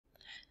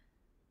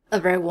A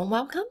very warm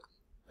welcome.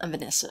 I'm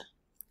Vanessa.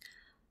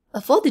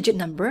 A 4-digit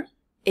number,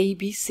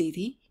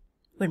 ABCD,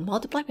 when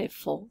multiplied by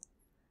 4,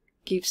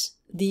 gives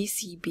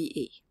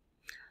DCBA.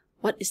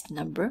 What is the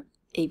number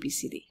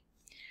ABCD?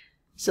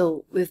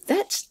 So with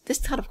that, this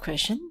type of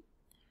question,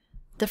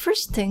 the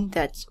first thing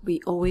that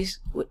we always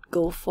would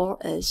go for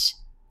is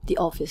the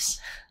obvious,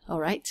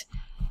 alright?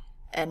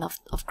 And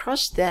of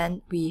course,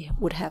 then we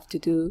would have to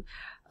do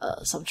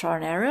some trial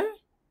and error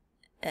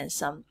and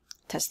some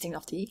testing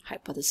of the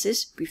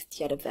hypothesis with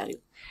the other value,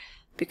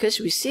 because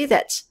we see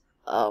that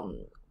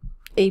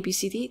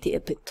ABCD, they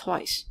appear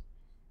twice.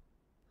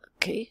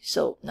 Okay,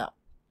 so now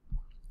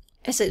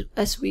as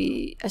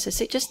I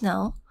said just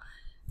now,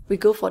 we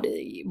go for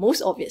the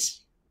most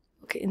obvious.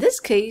 Okay, in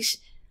this case,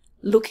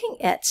 looking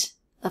at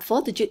a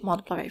 4-digit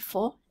multiplied by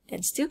 4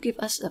 and still give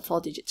us a 4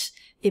 digits,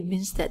 it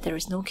means that there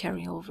is no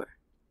carrying over.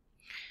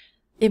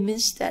 It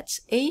means that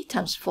A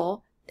times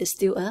 4 is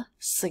still a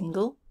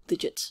single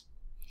digit.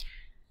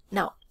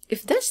 Now,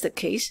 if that's the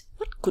case,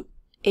 what could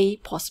A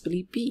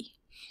possibly be?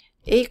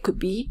 A could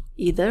be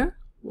either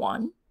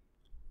 1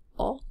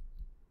 or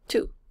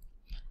 2.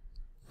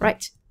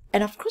 Right,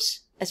 and of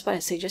course, as what I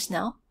said just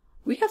now,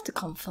 we have to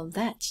confirm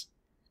that,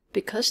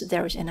 because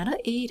there is another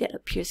A that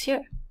appears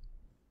here.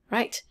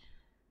 Right,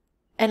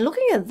 and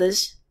looking at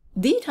this,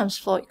 D times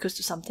 4 equals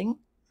to something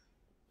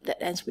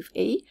that ends with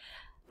A,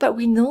 but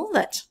we know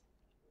that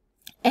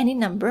any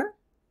number,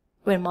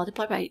 when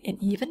multiplied by an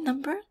even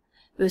number,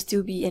 will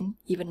still be an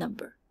even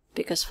number,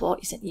 because 4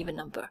 is an even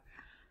number.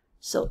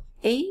 So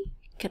A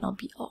cannot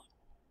be odd.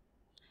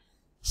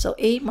 So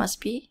A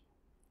must be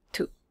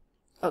 2.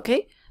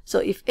 Okay, so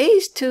if A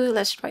is 2,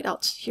 let's write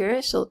out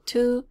here. So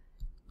 2,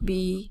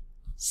 B,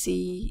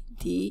 C,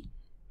 D,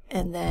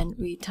 and then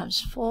we times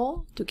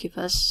 4 to give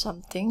us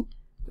something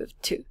with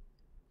 2.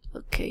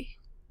 Okay,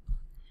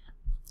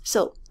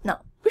 so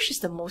now, which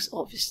is the most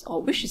obvious,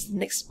 or which is the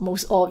next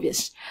most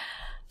obvious?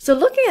 So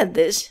looking at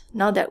this,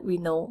 now that we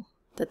know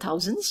the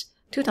thousands,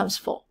 2 times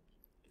 4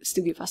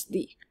 still give us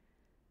D.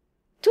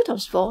 2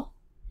 times 4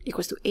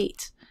 equals to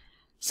 8.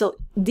 So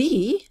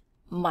D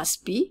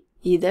must be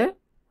either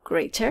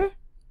greater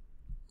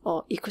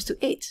or equals to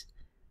 8.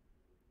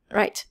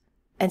 Right,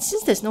 and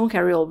since there's no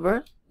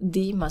carryover,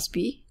 D must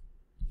be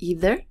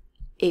either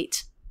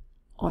 8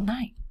 or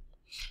 9.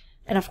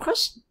 And of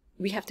course,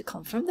 we have to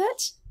confirm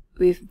that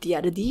with the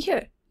other D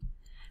here.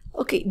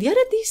 Okay, the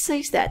other D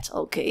says that,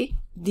 okay,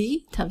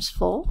 D times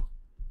 4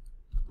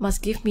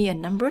 must give me a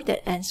number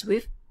that ends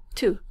with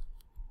 2.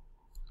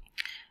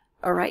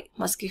 Alright,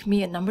 must give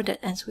me a number that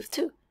ends with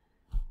 2.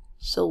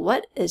 So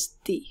what is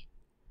D?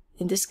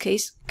 In this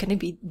case, can it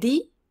be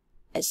D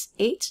as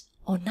 8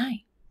 or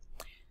 9?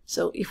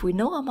 So if we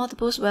know our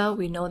multiples well,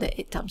 we know that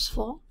 8 times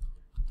 4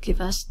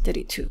 give us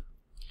 32.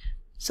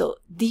 So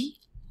D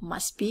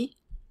must be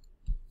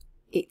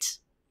 8.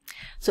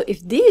 So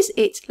if D is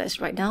 8, let's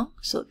write down.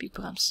 So it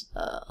becomes,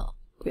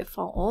 we have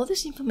found all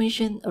this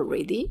information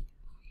already.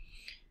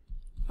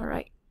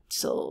 Alright,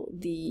 so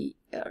D,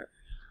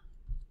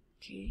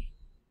 okay,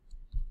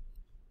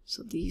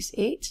 so D is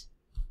 8.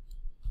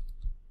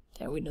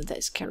 Then we know that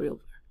is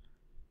carryover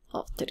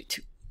of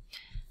 32.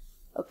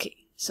 Okay,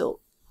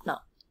 so now,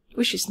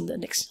 which is the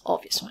next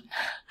obvious one?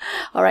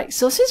 Alright,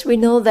 so since we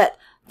know that,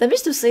 that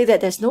means to say that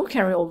there's no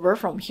carryover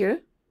from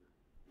here.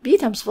 B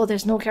times 4,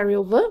 there's no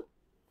carryover.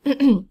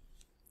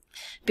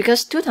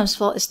 Because 2 times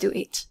 4 is still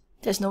 8.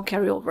 There's no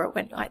carryover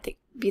when I take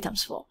B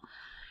times 4.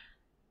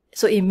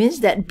 So it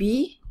means that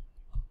B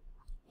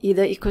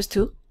either equals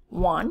to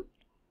 1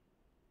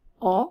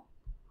 or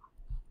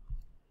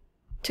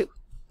 2.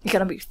 It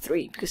cannot be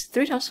 3, because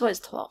 3 times 4 is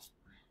 12.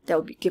 That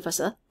would give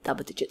us a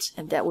double digits,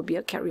 and that would be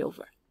a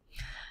carryover.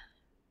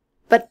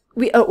 But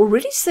we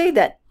already say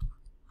that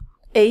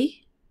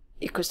A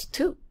equals to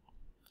 2.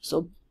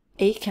 So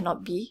A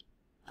cannot be,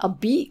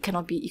 B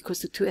cannot be equals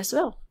to 2 as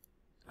well.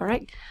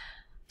 Alright,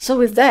 so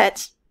with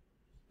that,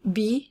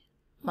 B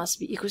must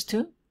be equals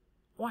to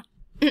 1.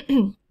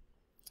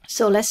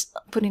 So let's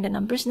put in the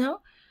numbers now.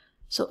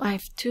 So I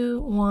have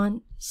 2,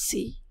 1,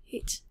 C,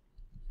 8.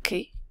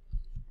 Okay.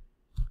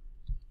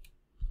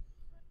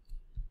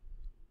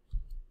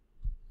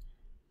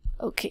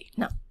 Okay,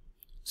 now,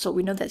 so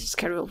we know that it's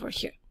carried over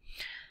here.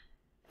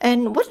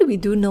 And what we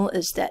do know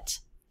is that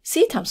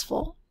C times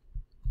 4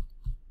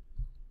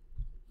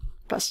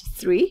 plus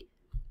 3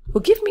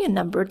 will give me a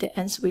number that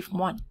ends with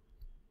 1.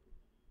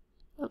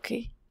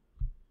 Okay.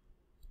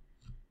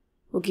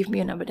 Will give me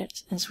a number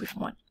that ends with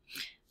 1.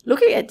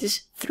 Looking at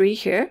this 3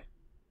 here,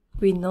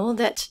 we know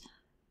that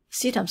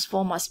C times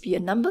 4 must be a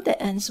number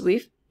that ends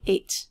with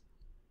 8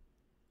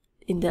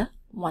 in the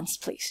ones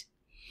place.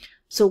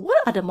 So what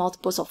are the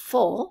multiples of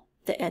 4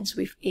 that ends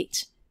with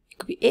 8? It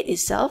could be 8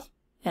 itself,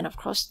 and of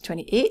course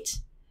 28,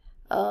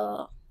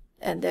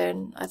 and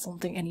then I don't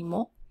think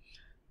anymore.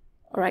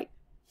 Alright,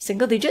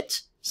 single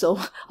digits, so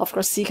of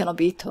course C cannot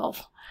be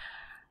 12.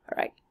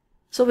 Alright,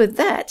 so with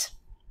that,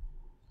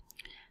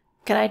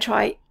 can I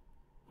try,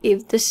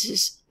 if this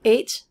is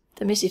 8,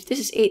 that means if this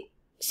is 8,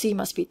 C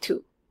must be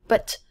 2.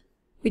 But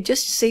we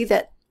just say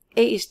that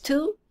A is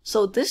 2,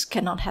 So this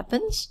cannot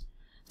happen.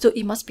 So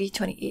it must be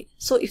 28.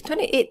 So if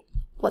 28,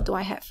 what do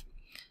I have?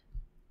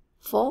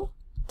 4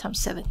 times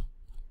 7.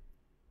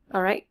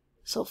 Alright,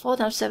 so 4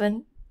 times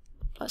 7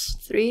 plus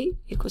 3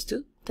 equals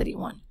to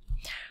 31.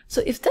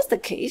 So if that's the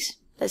case,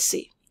 let's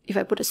see. If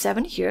I put a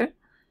 7 here,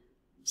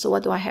 so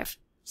what do I have?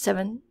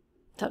 7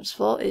 times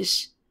 4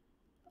 is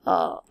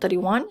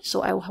 31.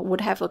 So I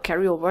would have a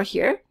carryover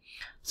here.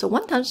 So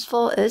 1 times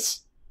 4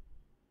 is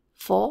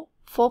 4.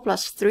 4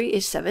 plus 3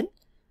 is 7.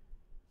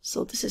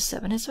 So this is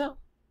 7 as well.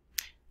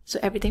 So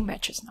everything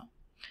matches now.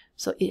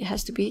 So it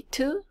has to be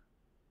 2,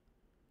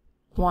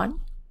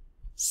 1,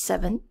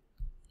 7,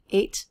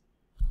 8.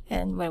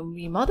 And when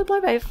we multiply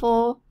by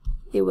 4,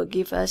 it will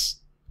give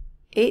us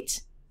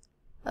 8,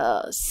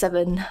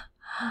 7.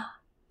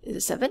 Is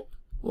it 7?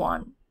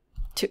 1,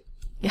 2.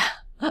 Yeah.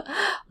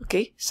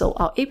 Okay, so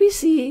our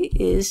ABC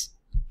is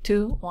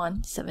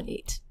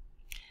 2178.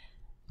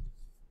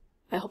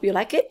 I hope you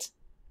like it.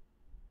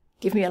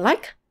 Give me a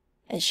like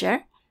and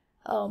share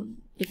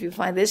if you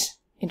find this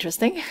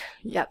interesting.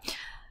 Yeah.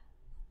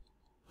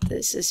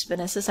 This is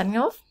Vanessa signing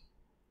off.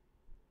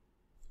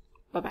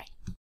 Bye-bye.